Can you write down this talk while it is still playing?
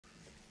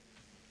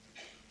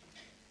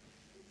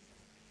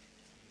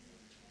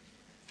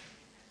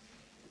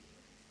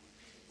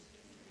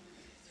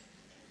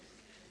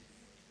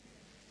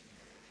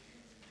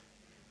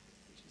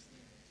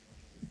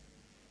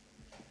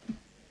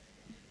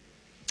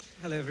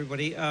Hello,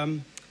 everybody.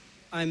 I'm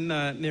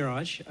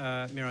Miraj,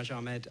 Miraj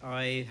Ahmed.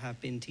 I have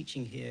been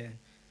teaching here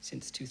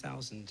since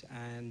 2000,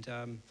 and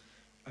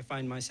I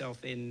find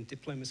myself in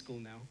diploma school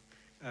now,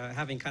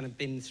 having kind of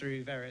been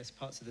through various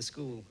parts of the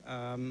school,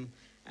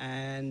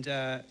 and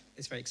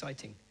it's very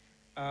exciting.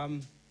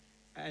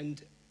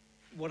 And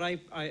what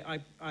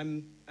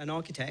I'm an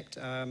architect,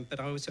 but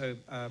I also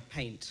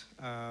paint,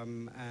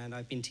 and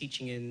I've been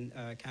teaching in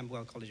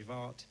Camberwell College of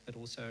Art, but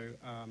also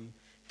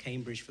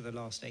Cambridge for the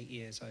last 8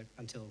 years,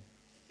 until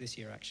this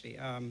year, actually.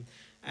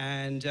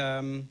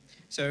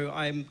 So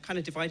I'm kind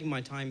of dividing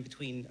my time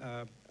between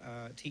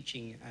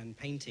teaching and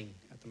painting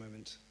at the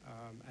moment.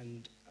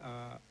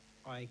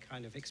 I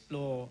kind of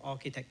explore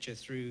architecture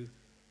through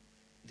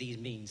these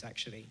means,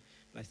 actually.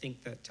 And I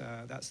think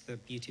that that's the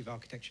beauty of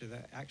architecture,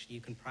 that actually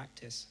you can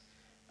practice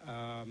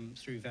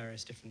through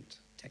various different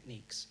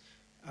techniques.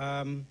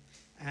 And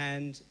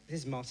this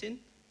is Martin.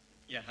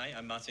 Yeah, hi,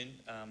 I'm Martin.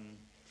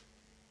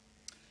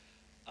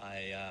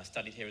 I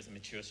studied here as a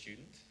mature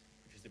student,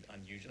 which is a bit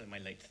unusual in my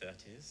late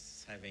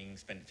 30s, having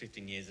spent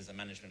 15 years as a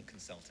management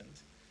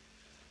consultant.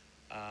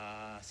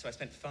 So I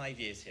spent 5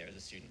 years here as a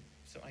student,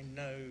 so I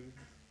know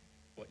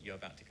what you're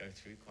about to go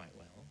through quite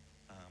well.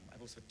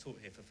 I've also taught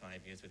here for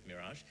 5 years with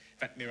Miraj. In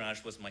fact,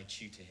 Miraj was my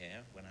tutor here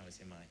when I was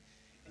in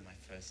my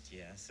first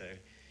year, so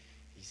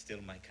he's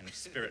still my kind of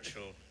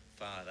spiritual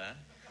father.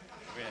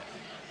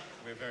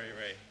 We're very,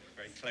 very,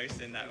 very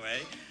close in that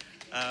way.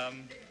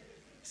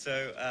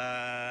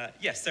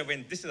 Yes, so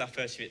this is our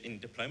first year in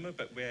Diploma,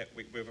 but we're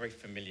very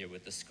familiar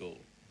with the school.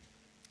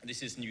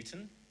 This is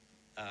Newton.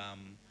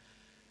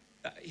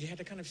 He had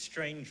a kind of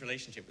strange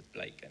relationship with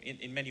Blake.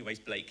 In many ways,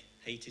 Blake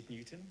hated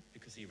Newton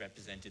because he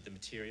represented the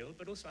material,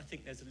 but also I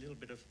think there's a little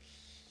bit of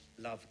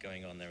love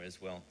going on there as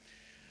well.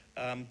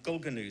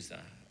 Golgonooza.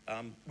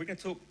 We're going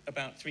to talk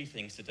about 3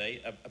 things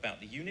today, about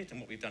the unit and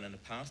what we've done in the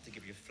past to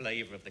give you a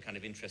flavour of the kind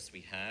of interests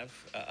we have,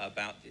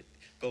 about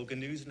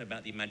Golgonooza and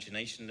about the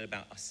imagination and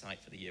about our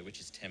site for the year, which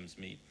is Thames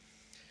Mead.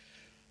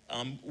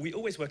 We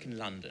always work in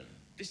London.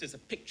 This is a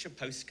picture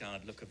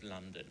postcard look of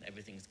London.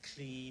 Everything's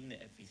clean,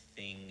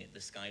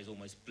 the sky is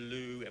almost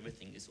blue,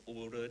 everything is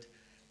ordered.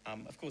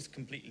 Of course,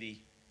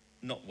 completely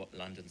not what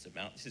London's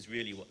about. This is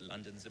really what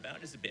London's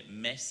about. It's a bit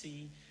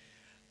messy.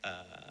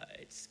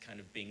 It's kind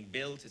of being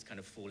built, it's kind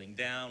of falling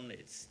down,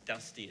 it's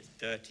dusty, it's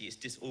dirty, it's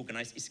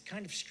disorganized, it's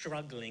kind of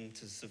struggling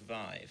to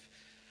survive.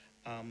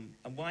 And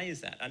why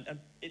is that? And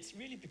it's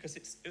really because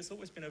it's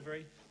always been a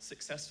very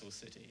successful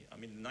city. I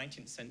mean, the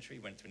 19th century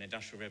went through an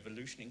industrial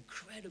revolution,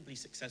 incredibly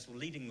successful,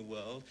 leading the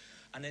world.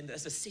 And then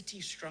as a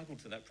city struggled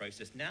through that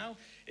process, now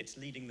it's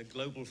leading the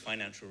global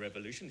financial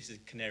revolution. This is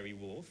Canary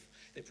Wharf,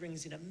 that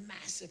brings in a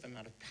massive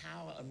amount of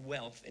power and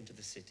wealth into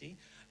the city.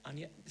 And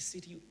yet the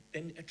city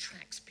then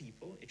attracts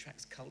people, it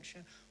attracts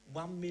culture.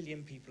 1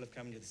 million people have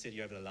come into the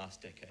city over the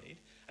last decade,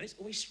 and it's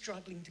always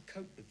struggling to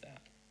cope with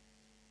that.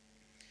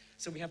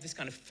 So we have this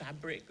kind of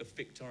fabric of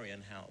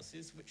Victorian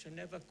houses which are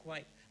never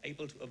quite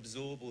able to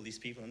absorb all these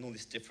people and all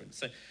this difference.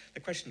 So the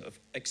question of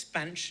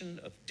expansion,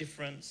 of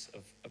difference,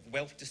 of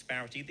wealth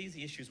disparity, these are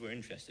the issues we're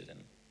interested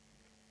in.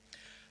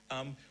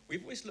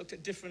 We've always looked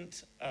at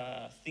different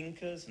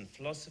thinkers and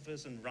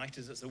philosophers and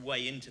writers as a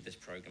way into this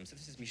program. So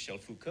this is Michel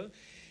Foucault.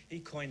 He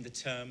coined the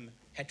term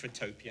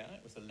heterotopia.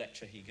 It was a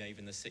lecture he gave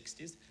in the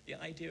 60s. The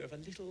idea of a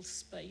little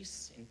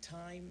space in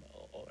time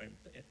or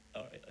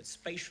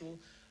spatial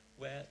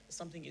where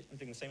something is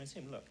the same as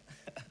him, look,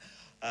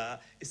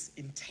 is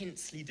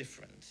intensely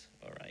different,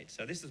 all right?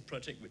 So this is a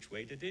project which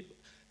Wader did,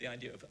 the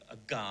idea of a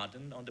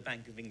garden on the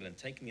Bank of England,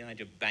 taking the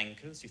idea of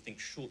bankers, you think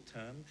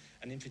short-term,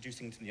 and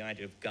introducing to the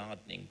idea of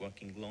gardening,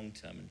 working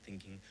long-term and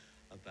thinking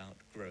about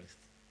growth.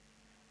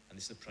 And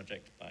this is a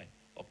project by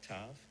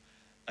Octave.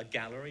 A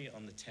gallery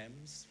on the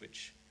Thames,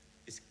 which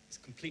is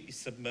completely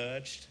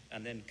submerged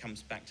and then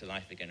comes back to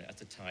life again as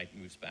the tide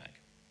moves back.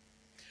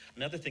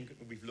 Another thing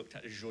we've looked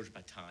at is Georges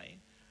Bataille,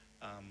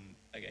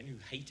 again, who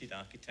hated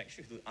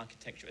architecture, who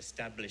architecture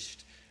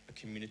established a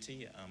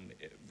community,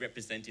 it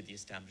represented the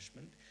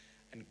establishment,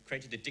 and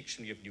created a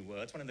dictionary of new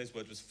words. One of those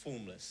words was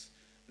formless,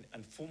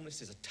 and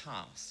formless is a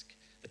task.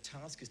 The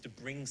task is to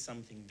bring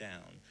something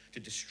down, to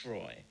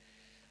destroy.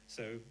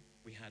 So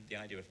we had the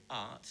idea of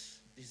art.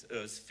 This is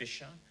Urs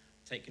Fischer,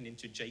 taken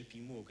into J.P.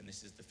 Morgan.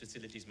 This is the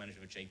facilities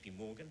manager of J.P.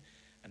 Morgan,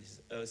 and this is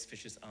Urs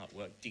Fischer's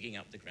artwork, digging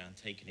up the ground,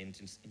 taken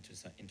into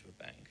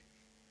a bank.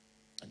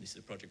 And this is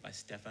a project by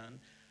Stefan.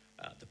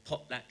 The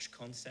potlatch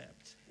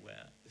concept,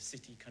 where the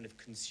city kind of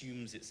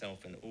consumes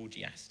itself in an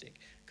orgiastic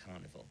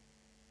carnival.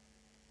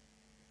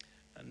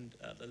 And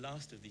the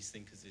last of these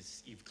thinkers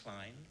is Yves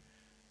Klein,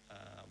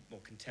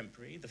 more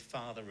contemporary, the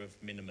father of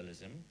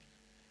minimalism,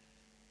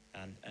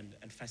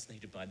 and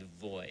fascinated by the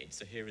void.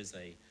 So here is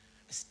a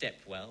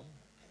stepwell,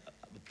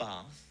 a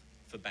bath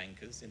for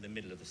bankers in the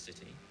middle of the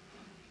city.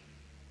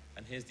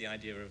 And here's the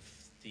idea of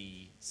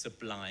the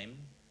sublime,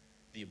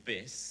 the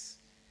abyss,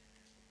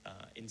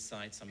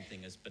 inside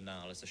something as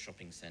banal as a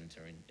shopping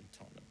centre in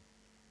Tottenham.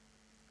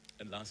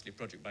 And lastly, a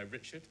project by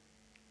Richard.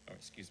 Oh,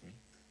 excuse me.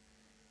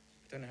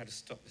 I don't know how to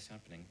stop this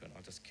happening, but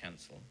I'll just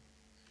cancel.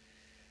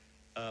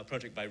 A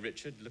project by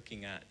Richard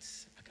looking at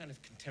a kind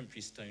of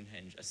contemporary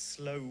Stonehenge, a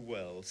slow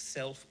world,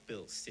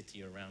 self-built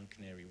city around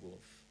Canary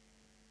Wharf.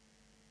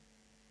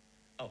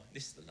 Oh,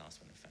 this is the last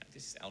one, in fact.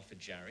 This is Alfred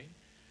Jarry,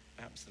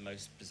 perhaps the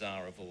most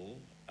bizarre of all.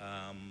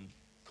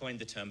 Coined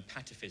the term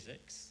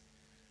pataphysics,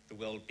 the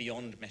world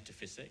beyond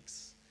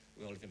metaphysics,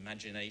 the world of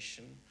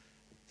imagination,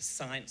 the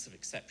science of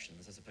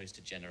exceptions as opposed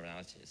to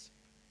generalities.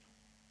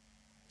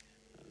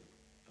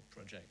 A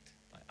project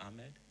by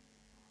Ahmed,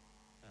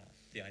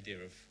 the idea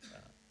of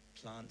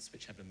plants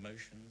which have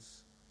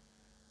emotions,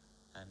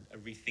 and a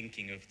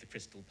rethinking of the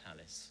Crystal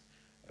Palace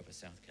over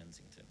South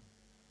Kensington.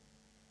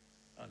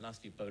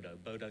 Lastly, Bodo.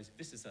 Bodo's,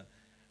 this is a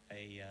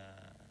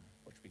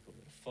what do we call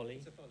it, a folly?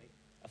 It's a folly.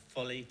 A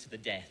folly to the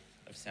death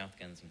of South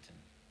Kensington.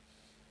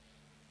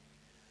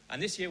 And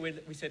this year we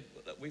said,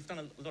 we've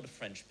done a lot of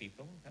French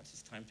people, perhaps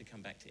it's time to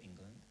come back to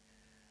England.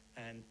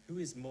 And who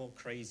is more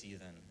crazy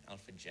than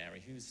Alfred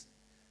Jarry, who's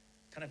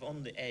kind of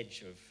on the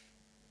edge of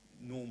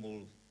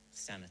normal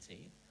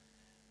sanity?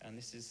 And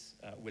this is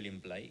William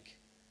Blake,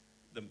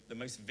 the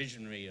most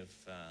visionary of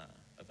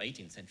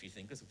 18th century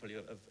thinkers, probably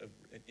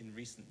in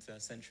recent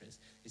centuries.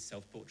 His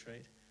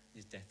self-portrait,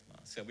 his death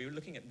mask. So we were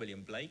looking at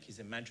William Blake, his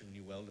imaginary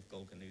world of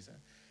Golgonooza,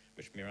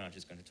 which Miraj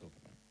is going to talk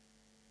about.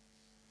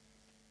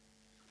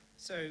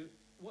 So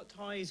what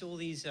ties all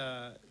these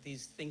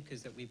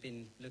thinkers that we've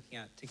been looking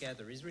at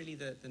together is really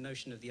the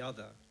notion of the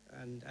other.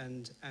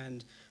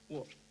 And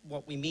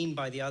what we mean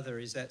by the other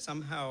is that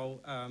somehow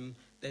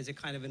there's a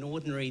kind of an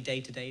ordinary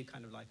day-to-day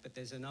kind of life, but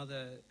there's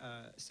another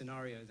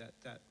scenario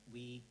that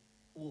we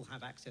all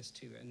have access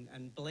to.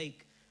 And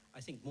Blake,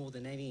 I think more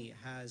than any,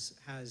 has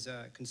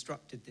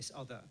constructed this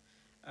other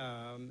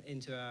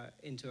into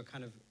a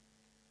kind of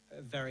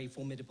a very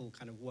formidable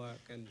kind of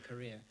work and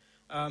career.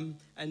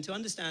 And to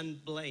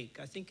understand Blake,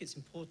 I think it's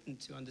important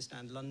to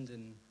understand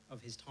London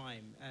of his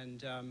time.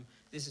 And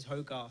this is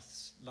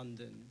Hogarth's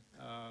London.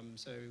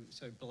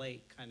 So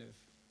Blake kind of,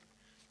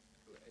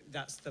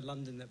 that's the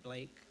London that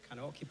Blake kind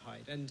of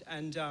occupied. And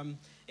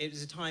it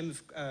was a time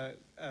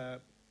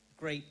of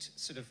great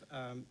sort of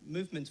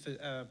movement for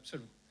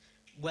sort of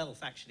wealth,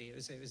 actually.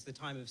 It was the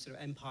time of sort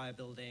of empire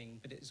building,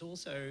 but it was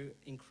also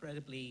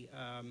incredibly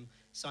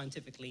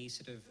scientifically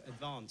sort of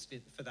advanced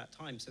for that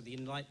time. So the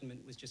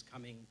Enlightenment was just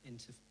coming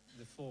into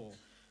the fore.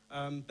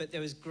 But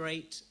there was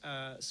great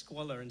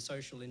squalor and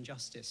social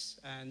injustice.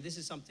 And this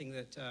is something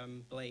that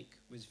Blake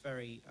was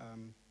very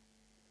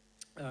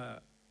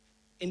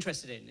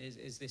interested in,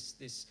 is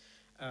this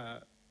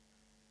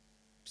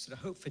sort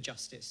of hope for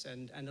justice.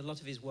 And a lot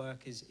of his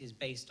work is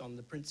based on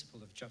the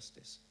principle of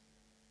justice.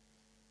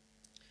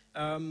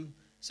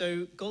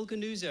 So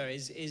Golgonooza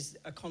is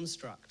a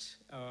construct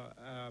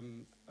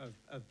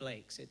of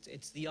Blake's.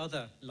 It's the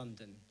other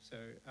London. So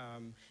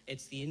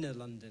it's the inner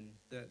London,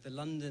 the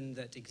London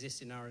that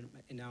exists in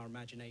our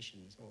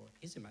imaginations, or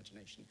his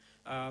imagination.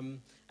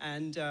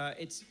 And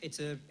it's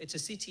a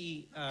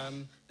city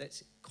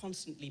that's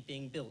constantly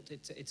being built.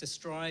 It's a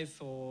strive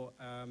for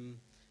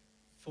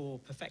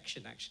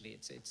perfection. Actually,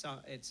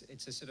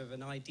 it's a sort of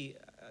an idea,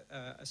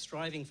 a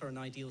striving for an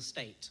ideal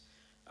state,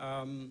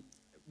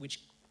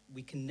 which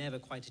we can never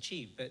quite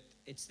achieve, but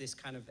it's this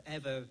kind of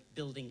ever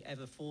building,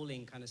 ever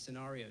falling kind of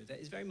scenario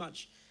that is very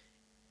much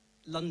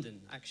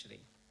London, actually.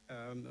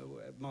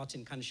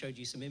 Martin kind of showed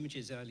you some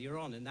images earlier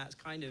on, and that's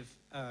kind of,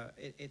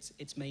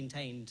 it's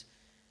maintained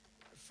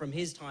from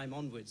his time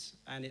onwards,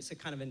 and it's a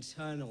kind of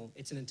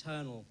it's an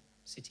eternal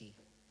city.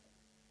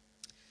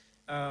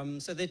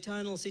 So the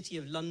eternal city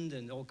of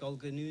London, or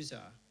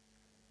Golgonooza,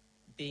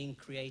 being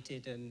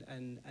created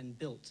and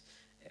built,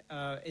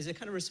 is a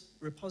kind of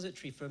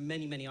repository for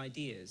many, many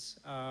ideas.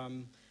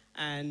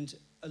 And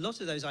a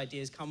lot of those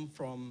ideas come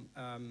from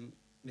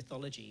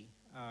mythology.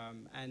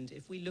 And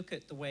if we look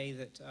at the way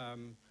that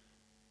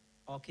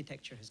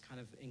architecture has kind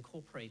of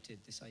incorporated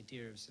this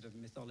idea of sort of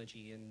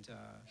mythology and,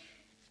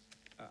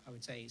 I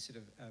would say, sort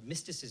of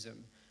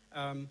mysticism,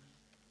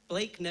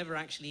 Blake never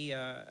actually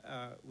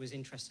was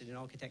interested in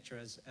architecture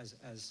as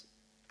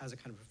a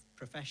kind of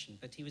profession,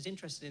 but he was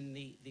interested in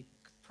the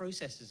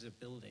processes of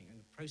building and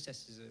the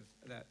processes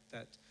of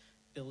that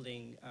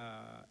building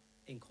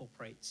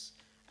incorporates.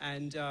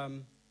 And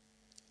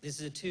this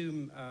is a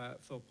tomb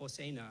for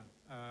Porsena,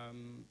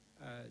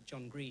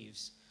 John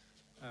Greaves.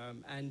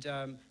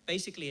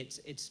 Basically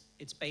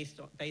it's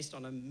based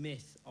on a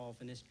myth of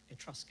an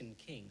Etruscan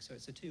king. So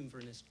it's a tomb for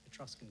an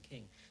Etruscan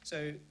king.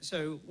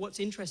 So what's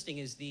interesting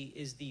is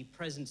the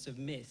presence of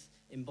myth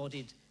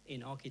embodied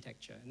in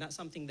architecture. And that's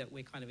something that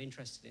we're kind of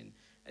interested in,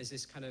 as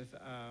this kind of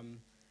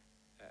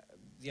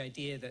the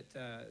idea that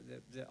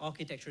the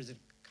architecture is a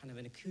kind of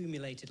an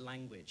accumulated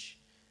language.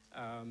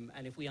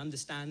 And if we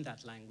understand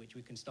that language,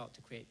 we can start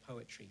to create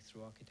poetry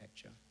through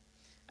architecture.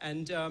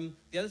 And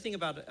the other thing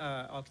about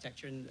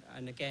architecture,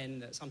 and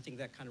again, something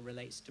that kind of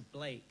relates to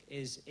Blake,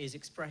 is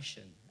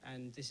expression.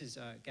 And this is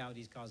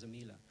Gaudi's Casa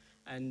Mila.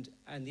 And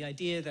the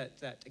idea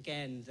that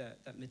again,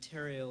 that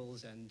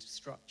materials and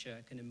structure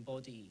can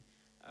embody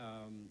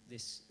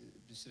this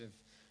sort of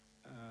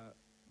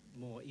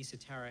more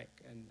esoteric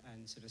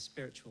and sort of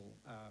spiritual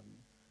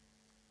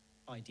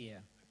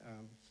idea.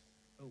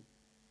 Oh.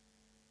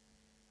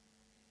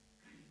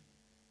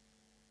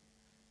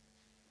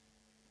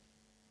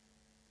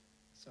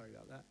 Sorry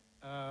about that.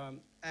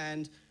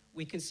 And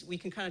we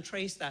can kind of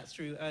trace that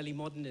through early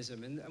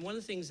modernism. And one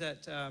of the things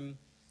that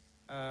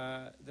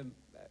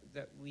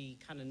that we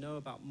kind of know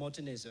about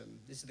modernism,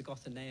 this is the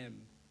Gotheneum,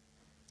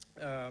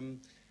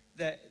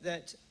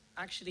 that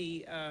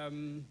actually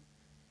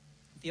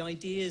the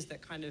ideas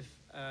that kind of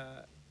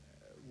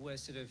were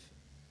sort of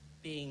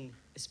being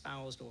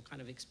espoused or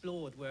kind of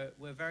explored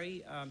were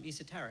very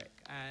esoteric,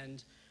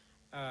 and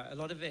a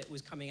lot of it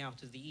was coming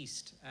out of the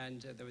East,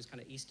 and there was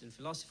kind of Eastern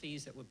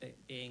philosophies that were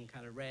being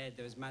kind of read.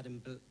 There was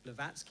Madame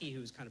Blavatsky, who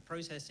was kind of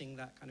processing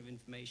that kind of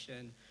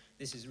information.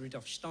 This is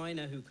Rudolf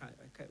Steiner, who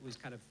was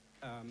kind of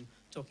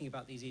talking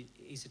about these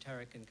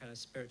esoteric and kind of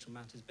spiritual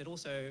matters, but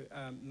also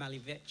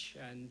Malevich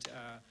and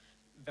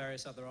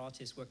various other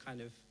artists were kind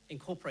of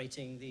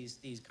incorporating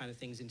these kind of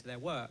things into their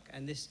work.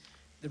 And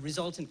the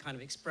resultant kind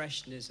of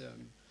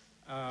expressionism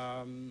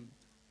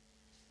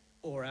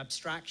or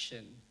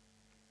abstraction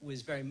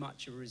was very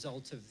much a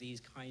result of these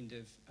kind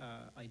of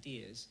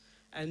ideas.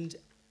 And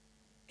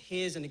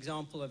here's an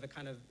example of a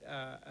kind of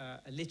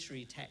a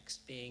literary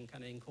text being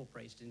kind of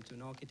incorporated into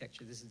an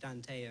architecture. This is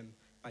Danteum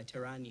by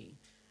Tirani,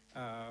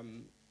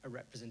 a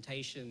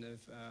representation of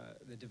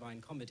the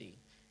Divine Comedy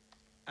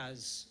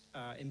as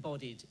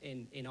embodied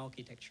in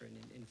architecture and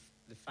in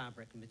the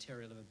fabric and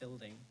material of a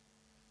building.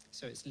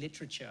 So it's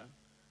literature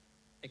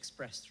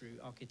expressed through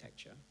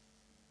architecture.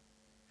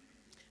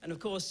 And of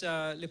course,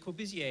 Le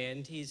Corbusier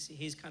and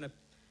his kind of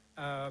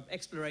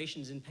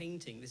explorations in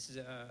painting. This is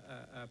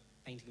a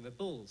painting of a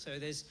bull. So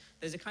there's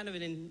a kind of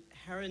an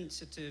inherent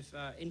sort of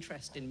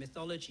interest in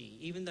mythology,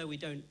 even though we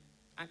don't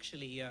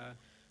actually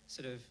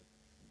sort of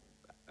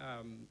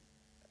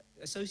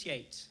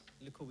associate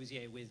Le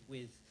Corbusier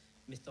with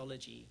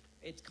mythology.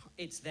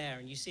 It's there,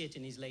 and you see it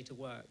in his later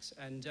works.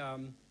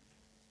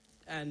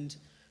 And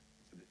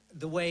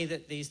the way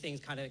that these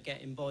things kind of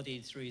get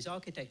embodied through his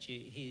architecture,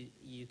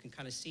 you can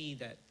kind of see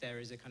that there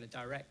is a kind of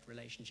direct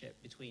relationship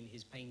between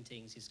his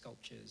paintings, his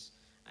sculptures,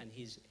 and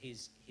his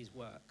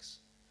works.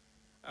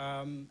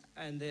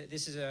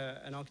 This is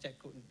an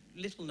architect,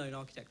 little-known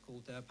architect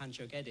called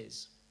Pancho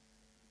Guedes,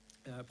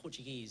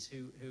 Portuguese,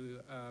 who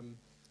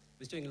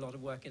was doing a lot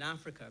of work in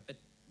Africa. But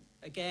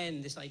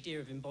again, this idea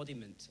of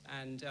embodiment,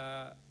 and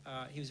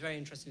he was very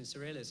interested in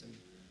surrealism.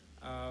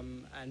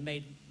 And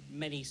made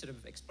many sort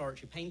of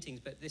exploratory paintings,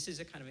 but this is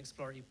a kind of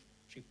exploratory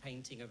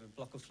painting of a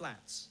block of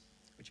flats,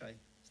 which I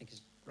think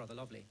is rather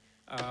lovely.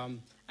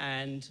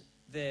 And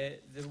the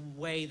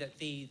way that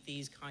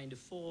these kind of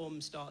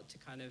forms start to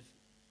kind of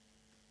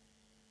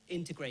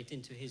integrate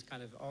into his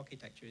kind of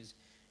architecture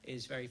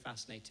is very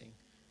fascinating.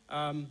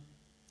 And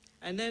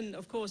then,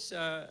 of course,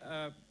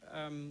 John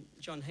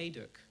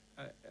Hayduk,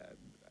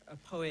 a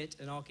poet,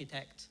 an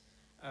architect,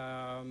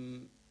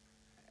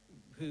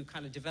 who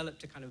kind of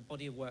developed a kind of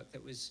body of work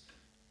that was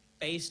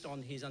based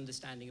on his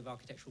understanding of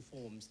architectural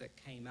forms that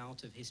came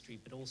out of history,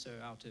 but also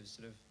out of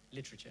sort of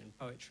literature and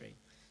poetry.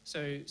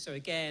 So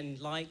again,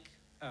 like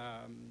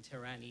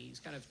Tirani,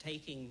 he's kind of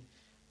taking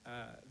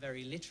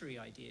very literary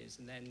ideas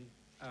and then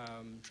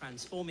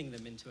transforming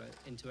them into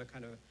a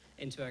kind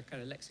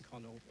of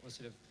lexicon or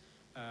sort of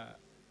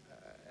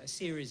a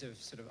series of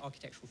sort of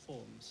architectural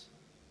forms.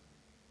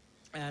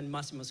 And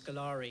Massimo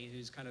Scolari,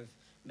 who's kind of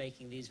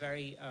making these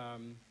very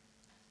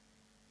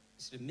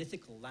sort of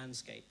mythical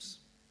landscapes.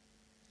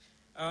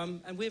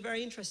 And we're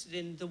very interested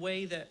in the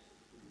way that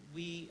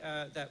we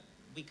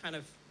kind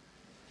of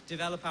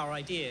develop our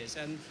ideas.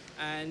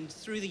 And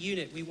through the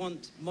unit, we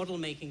want model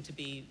making to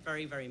be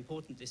very, very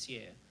important this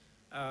year.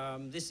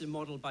 This is a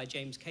model by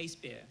James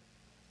Casebeer.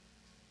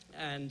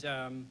 And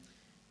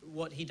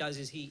what he does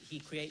is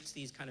he creates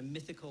these kind of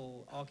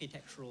mythical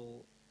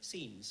architectural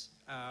scenes.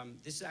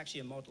 This is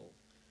actually a model,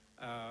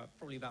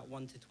 probably about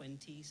 1 to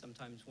 20,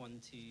 sometimes 1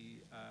 to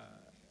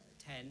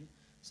 10.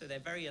 So they're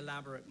very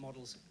elaborate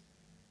models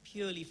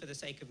purely for the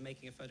sake of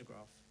making a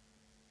photograph.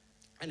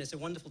 And it's a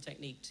wonderful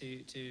technique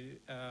to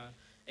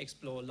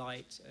explore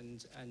light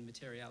and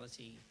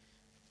materiality.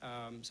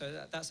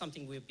 So that's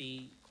something we'll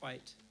be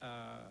quite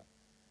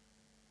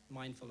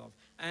mindful of.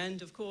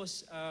 And of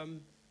course,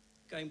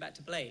 going back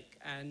to Blake,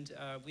 and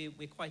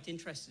we're quite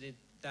interested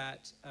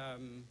that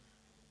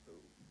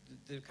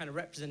the kind of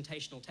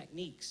representational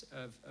techniques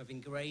of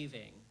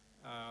engraving,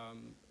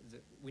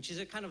 which is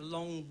a kind of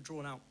long,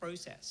 drawn-out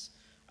process,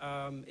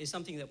 is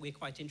something that we're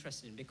quite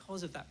interested in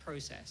because of that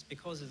process,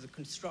 because of the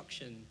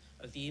construction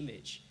of the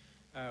image.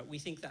 We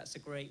think that's a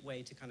great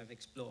way to kind of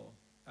explore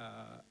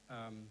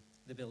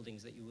the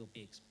buildings that you will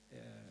be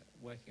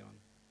working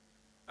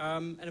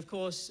on. And of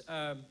course,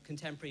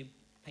 contemporary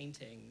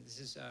painting. This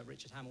is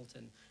Richard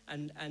Hamilton.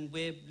 And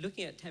we're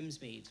looking at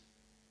Thamesmead.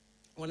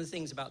 One of the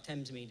things about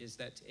Thamesmead is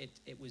that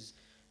it was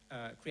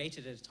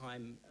created at a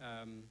time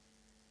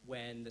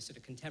when the sort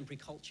of contemporary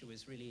culture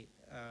was really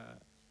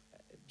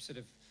sort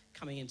of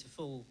coming into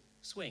full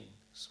swinging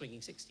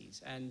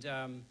 60s. And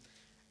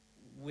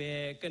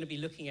we're going to be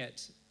looking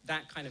at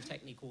that kind of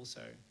technique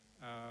also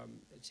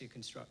to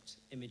construct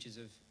images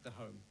of the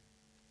home.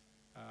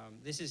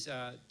 This is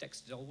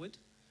Dexter Dolwood.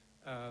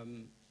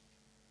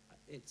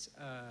 It's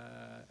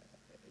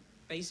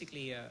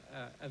basically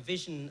a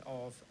vision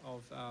of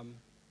oh,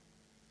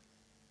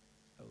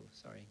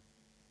 sorry.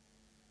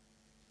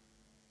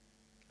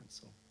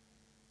 Cancel.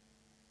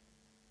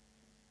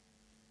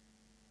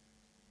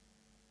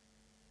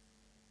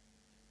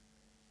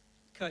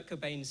 Kurt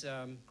Cobain's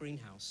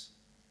greenhouse.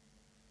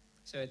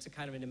 So it's a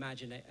kind of an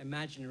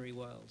imaginary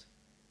world.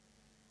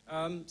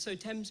 So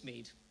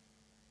Thamesmead.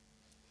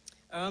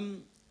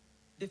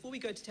 Before we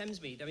go to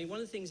Thamesmead, I mean, one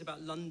of the things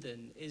about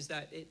London is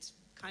that it's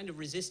kind of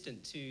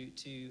resistant to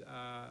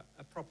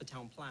a proper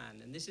town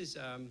plan. And this is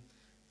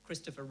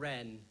Christopher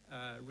Wren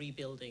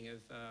rebuilding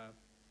of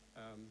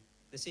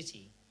the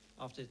city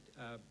after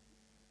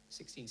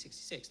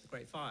 1666, the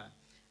Great Fire.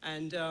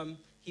 And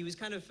he was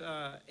kind of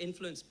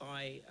influenced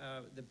by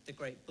the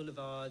great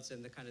boulevards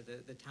and the kind of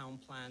the town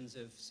plans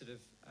of sort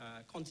of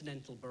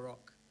continental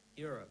Baroque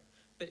Europe.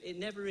 But it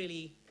never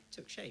really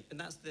took shape. And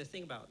that's the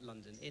thing about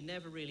London. It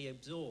never really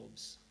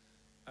absorbs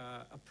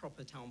a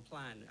proper town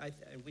plan,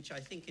 which I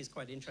think is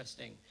quite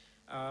interesting.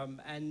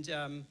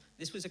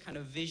 This was a kind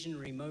of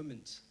visionary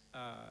moment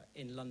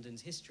in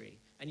London's history.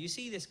 And you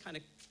see this kind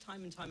of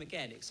time and time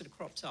again. It sort of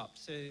crops up.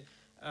 So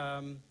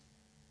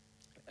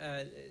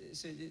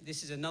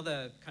this is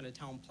another kind of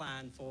town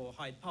plan for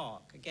Hyde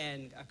Park.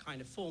 Again, a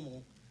kind of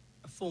formal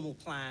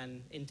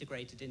plan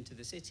integrated into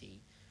the city.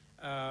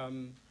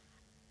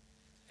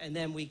 And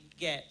then we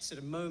get sort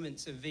of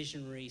moments of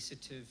visionary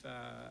sort of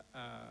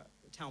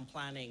town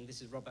planning.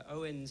 This is Robert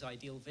Owen's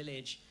Ideal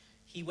Village.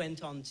 He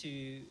went on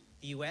to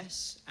the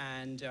US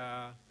and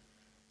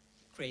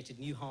created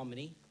New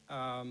Harmony,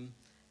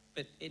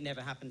 but it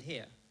never happened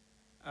here.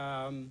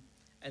 And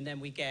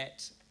then we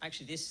get,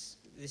 actually this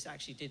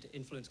actually did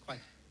influence quite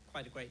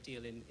a great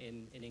deal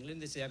in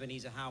England. This is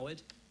Ebenezer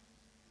Howard,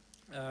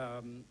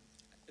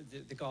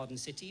 the Garden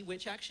City,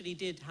 which actually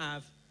did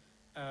have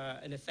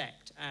an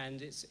effect.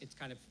 And it's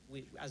kind of,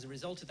 as a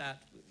result of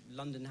that,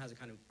 London has a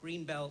kind of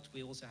green belt.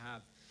 We also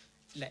have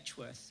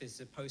Letchworth. There's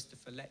a poster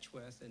for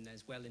Letchworth, and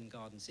there's Welwyn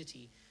Garden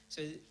City.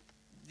 So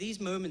these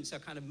moments are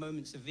kind of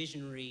moments of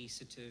visionary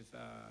sort of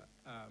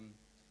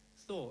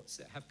thoughts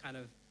that have kind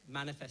of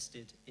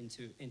manifested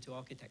into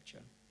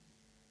architecture.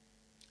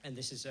 And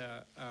this is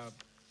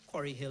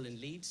Quarry Hill in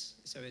Leeds,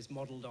 so it's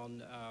modelled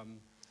on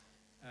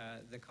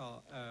the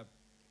Karl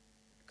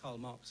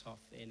Marxhof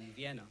in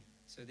Vienna.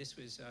 So this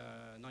was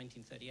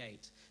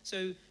 1938.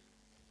 So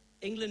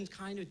England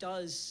kind of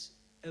does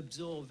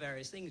absorb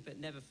various things, but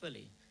never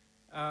fully.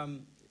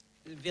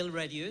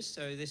 Villeredius,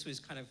 so this was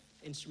kind of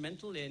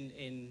instrumental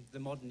in the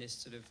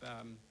modernist sort of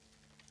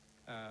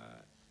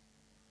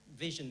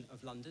vision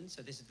of London.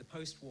 So this is the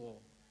post-war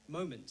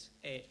moment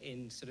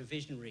in sort of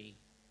visionary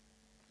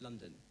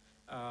London.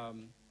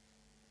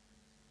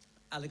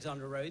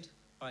 Alexandra Road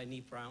by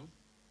Neve Brown.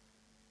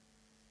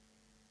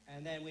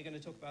 And then we're going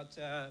to talk about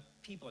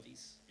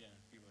Peabody's. Yeah,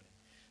 Peabody.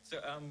 So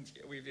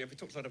we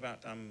talked a lot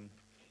about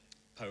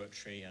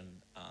poetry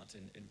and art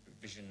and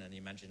vision and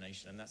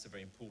imagination, and that's a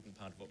very important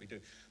part of what we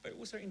do. But we're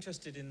also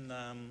interested in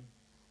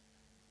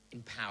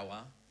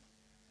power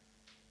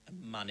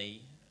and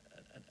money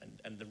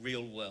and the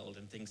real world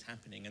and things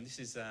happening. And this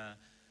is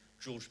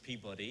George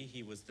Peabody.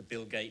 He was the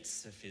Bill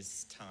Gates of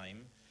his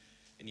time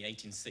in the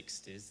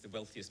 1860s, the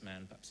wealthiest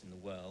man perhaps in the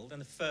world,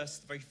 and the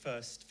very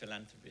first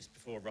philanthropist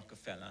before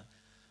Rockefeller.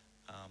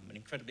 An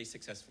incredibly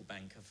successful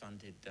banker,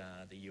 funded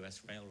the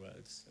US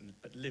railroads,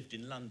 but lived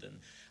in London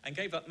and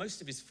gave up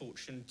most of his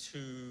fortune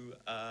to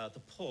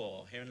the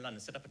poor here in London,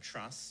 set up a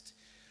trust,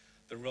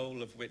 the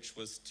role of which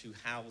was to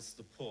house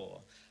the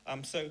poor.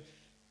 So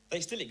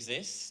they still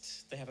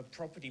exist. They have a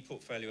property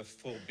portfolio of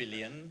 4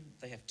 billion.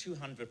 They have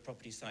 200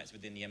 property sites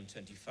within the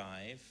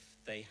M25.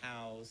 They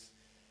house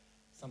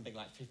something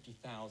like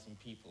 50,000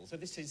 people. So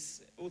this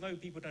is, although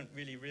people don't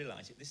really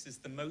realize it, this is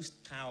the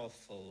most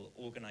powerful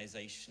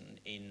organization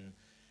in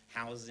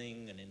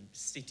housing and in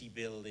city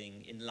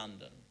building in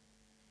London.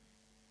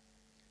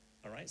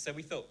 All right, so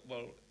we thought,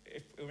 well,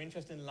 if we're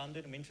interested in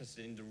London and we're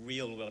interested in the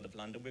real world of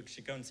London, we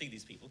should go and see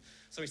these people.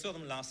 So we saw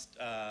them last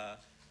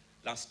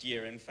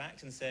year, in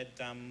fact, and said,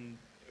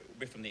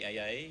 we're from the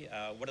AA,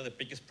 what are the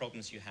biggest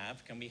problems you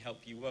have? Can we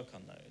help you work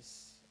on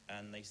those?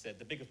 And they said,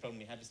 the biggest problem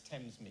we have is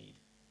Thamesmead.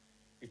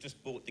 We've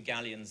just bought the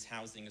Galleons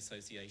Housing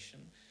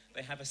Association.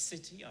 They have a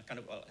city, a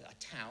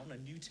town, a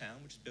new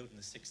town, which is built in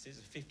the 60s,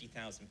 of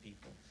 50,000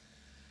 people.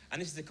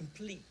 And this is a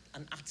complete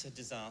and utter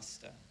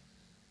disaster.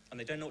 And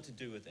they don't know what to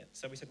do with it.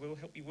 So we said, we'll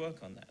help you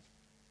work on that.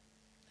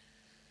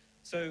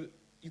 So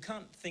you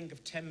can't think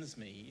of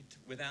Thamesmead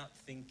without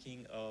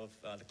thinking of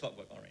The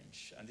Clockwork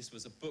Orange. And this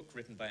was a book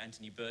written by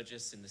Anthony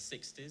Burgess in the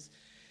 60s.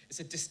 It's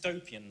a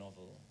dystopian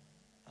novel.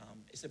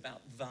 It's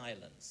about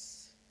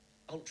violence.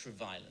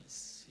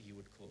 Ultra-violence, you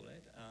would call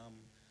it,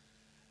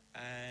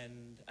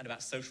 and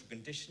about social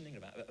conditioning,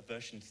 about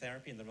aversion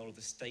therapy and the role of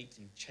the state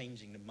in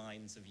changing the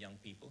minds of young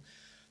people.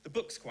 The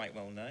book's quite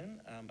well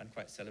known and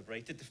quite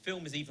celebrated. The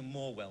film is even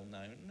more well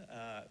known,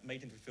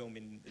 made into a film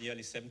in the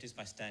early 70s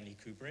by Stanley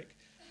Kubrick.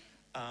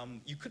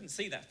 You couldn't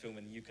see that film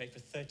in the UK for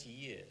 30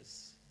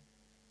 years,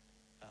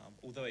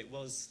 although it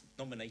was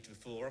nominated for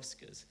 4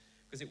 Oscars,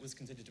 because it was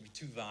considered to be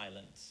too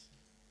violent,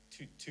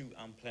 too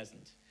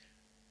unpleasant.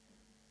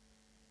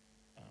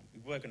 We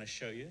were going to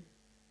show you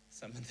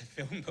some of the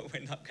film, but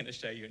we're not going to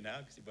show you now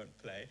because it won't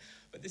play.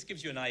 But this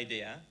gives you an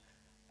idea.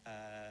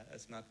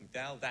 As Malcolm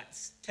McDowell,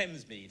 that's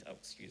Thamesmead. Oh,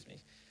 excuse me.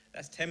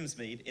 That's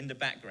Thamesmead in the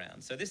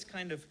background. So this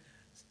kind of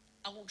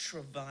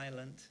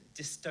ultra-violent,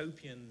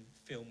 dystopian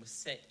film was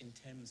set in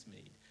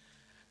Thamesmead.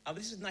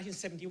 This was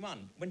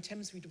 1971, when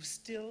Thamesmead was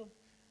still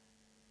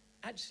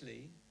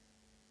actually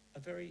a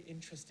very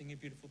interesting and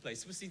beautiful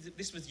place.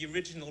 This was the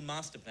original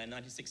master plan,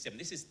 1967.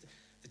 This is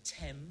the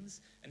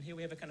Thames, and here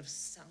we have a kind of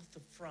south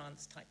of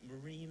France type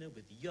marina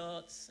with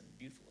yachts and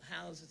beautiful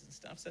houses and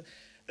stuff. So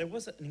there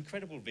was an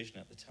incredible vision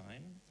at the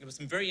time. There was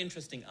some very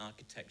interesting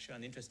architecture,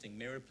 an interesting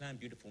mirror plan,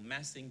 beautiful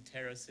massing,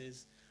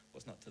 terraces,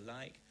 what's not to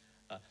like.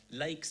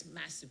 Lakes,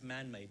 massive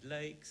man-made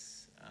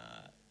lakes,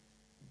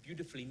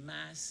 beautifully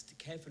massed,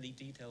 carefully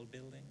detailed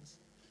buildings,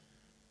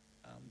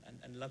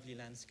 and lovely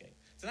landscape.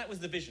 So that was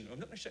the vision. We're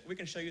going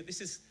to show you, this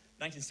is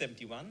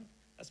 1971.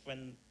 That's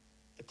when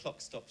the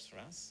clock stops for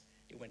us.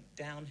 It went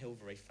downhill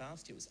very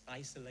fast. It was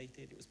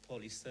isolated. It was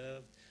poorly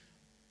served.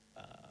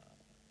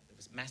 There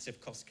was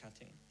massive cost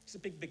cutting. It's a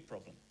big, big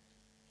problem.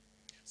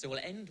 So we'll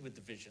end with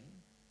the vision.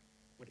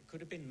 What it could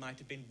have been, might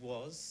have been,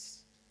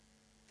 was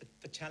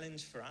the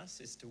challenge for us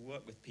is to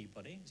work with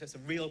Peabody. So it's a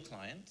real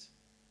client,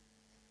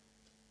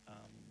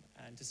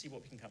 and to see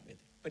what we can come up with,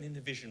 but in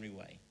a visionary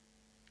way.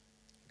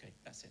 Okay,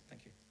 that's it.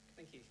 Thank you.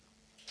 Thank you.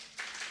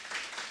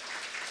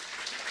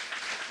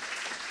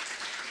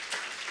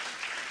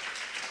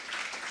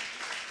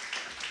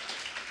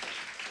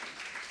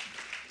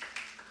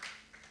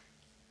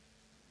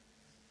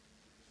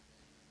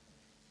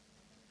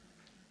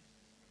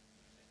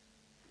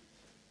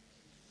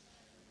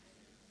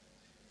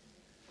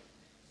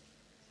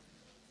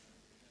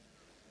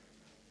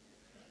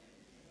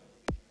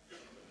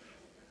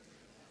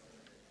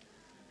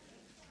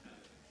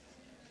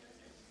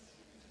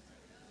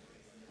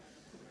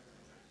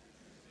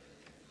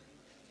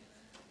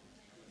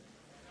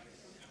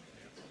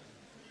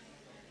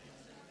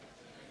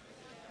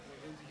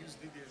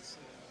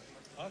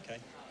 Okay.